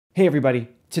Hey everybody,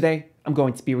 today I'm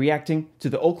going to be reacting to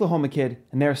the Oklahoma Kid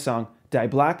and their song, Die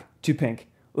Black to Pink.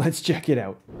 Let's check it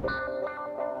out.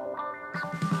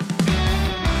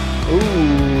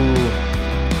 Ooh.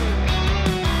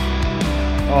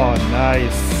 Oh,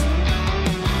 nice.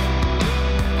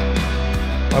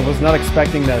 I was not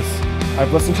expecting this.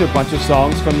 I've listened to a bunch of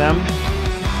songs from them,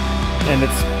 and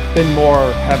it's been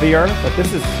more heavier, but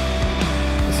this is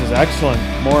excellent.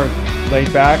 More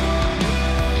laid back.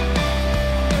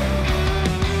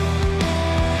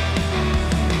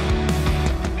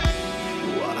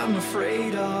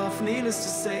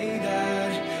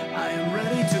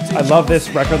 I love this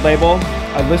record label.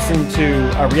 I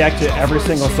react to every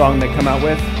single song they come out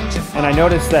with, and I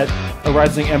noticed that a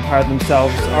Rising Empire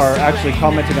themselves are actually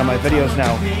commenting on my videos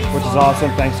now, which is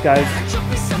awesome. Thanks, guys.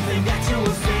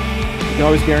 You can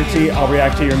always guarantee I'll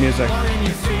react to your music.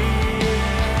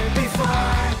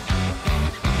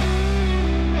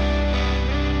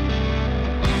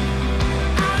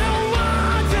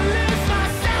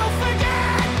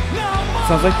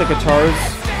 Sounds like the guitars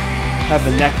have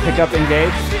the neck pickup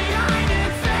engaged.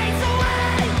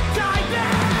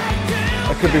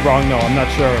 I could be wrong though, I'm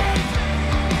not sure.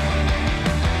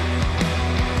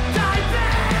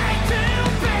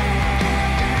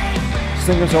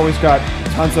 Singer's always got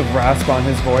tons of rasp on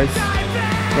his voice.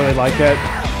 Really like it.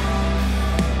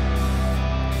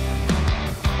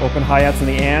 Open hi-hats and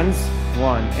the ands.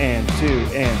 1 and 2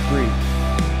 and 3.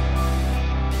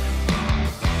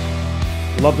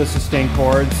 Love the sustained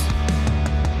chords.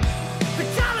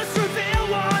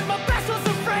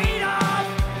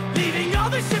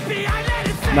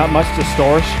 Not much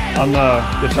distortion on the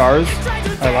guitars.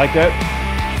 I like it.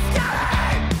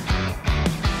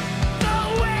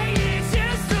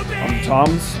 On the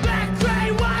toms.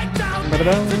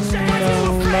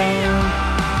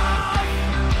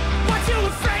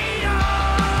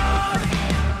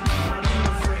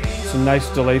 Some nice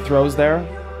delay throws there.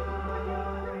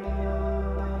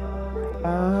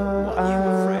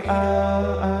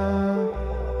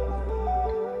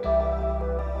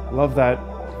 Love that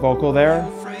vocal there.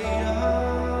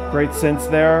 Great synths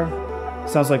there.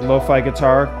 Sounds like lo-fi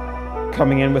guitar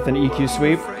coming in with an EQ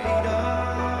sweep.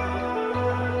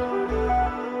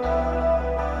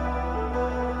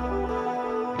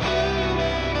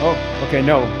 Oh, okay,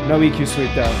 no EQ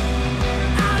sweep there.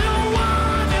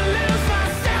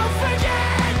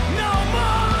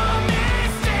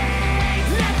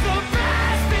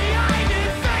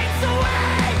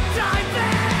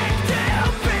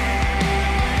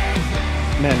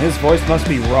 Man, his voice must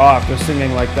be raw after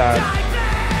singing like that.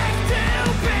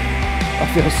 I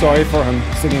feel sorry for him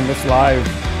singing this live.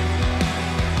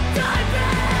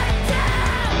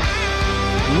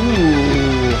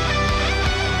 Ooh.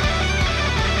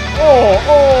 Oh,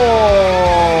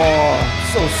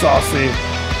 so saucy.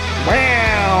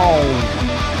 Wow.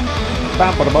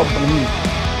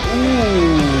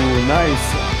 Ooh, nice.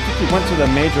 I think he went to the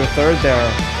major third there.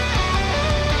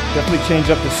 Definitely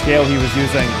changed up the scale he was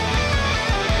using.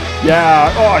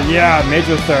 Yeah, oh yeah,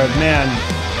 major third, man.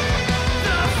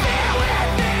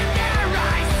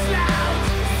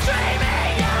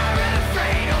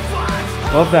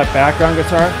 Love that background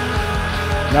guitar.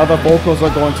 Now the vocals are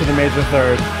going to the major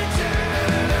third.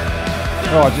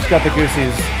 Oh, I just got the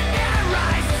goosies.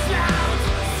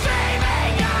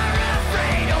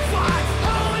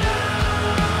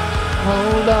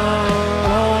 Hold on,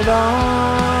 hold on.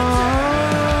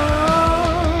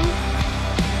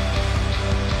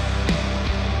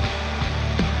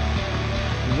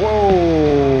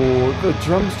 Whoa, the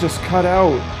drums just cut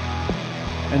out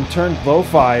and turned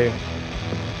lo-fi.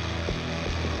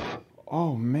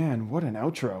 Oh man, what an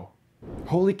outro.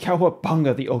 Holy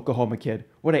cowabunga, the Oklahoma Kid.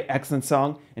 What an excellent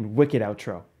song and wicked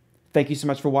outro. Thank you so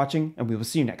much for watching, and we will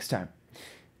see you next time.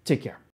 Take care.